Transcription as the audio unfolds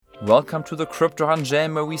Welcome to the Crypto Hunt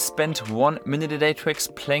Jam, where we spend 1 minute a day to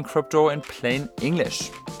explain crypto in plain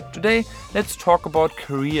English. Today, let's talk about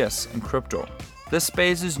careers in crypto. This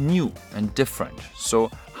space is new and different,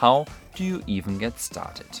 so how do you even get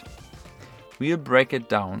started? We'll break it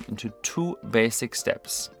down into 2 basic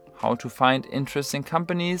steps: how to find interesting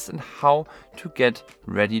companies and how to get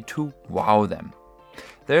ready to wow them.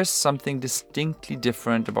 There's something distinctly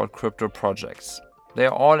different about crypto projects. They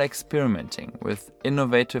are all experimenting with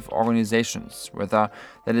innovative organizations. Whether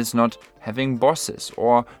that is not having bosses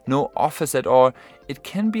or no office at all, it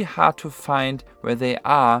can be hard to find where they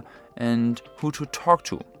are and who to talk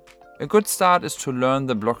to. A good start is to learn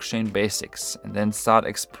the blockchain basics and then start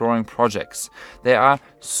exploring projects. There are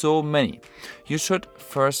so many. You should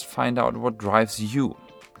first find out what drives you.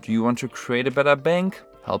 Do you want to create a better bank?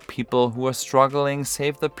 Help people who are struggling?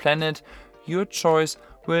 Save the planet? Your choice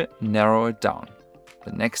will narrow it down.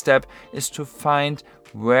 The next step is to find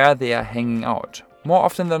where they are hanging out. More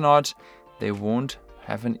often than not, they won't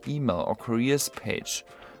have an email or careers page,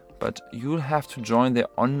 but you'll have to join their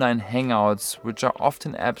online hangouts, which are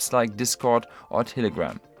often apps like Discord or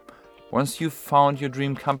Telegram. Once you've found your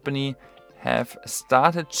dream company, have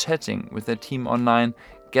started chatting with their team online,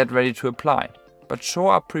 get ready to apply, but show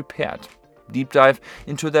up prepared. Deep dive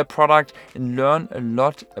into their product and learn a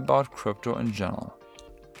lot about crypto in general.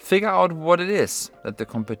 Figure out what it is that the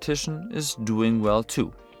competition is doing well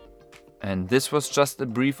too. And this was just a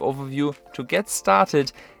brief overview. To get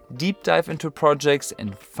started, deep dive into projects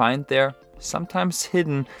and find their sometimes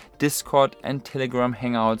hidden Discord and Telegram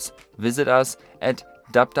hangouts. Visit us at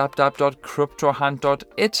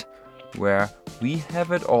www.cryptohunt.it, where we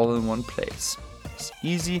have it all in one place, as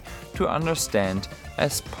easy to understand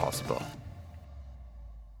as possible.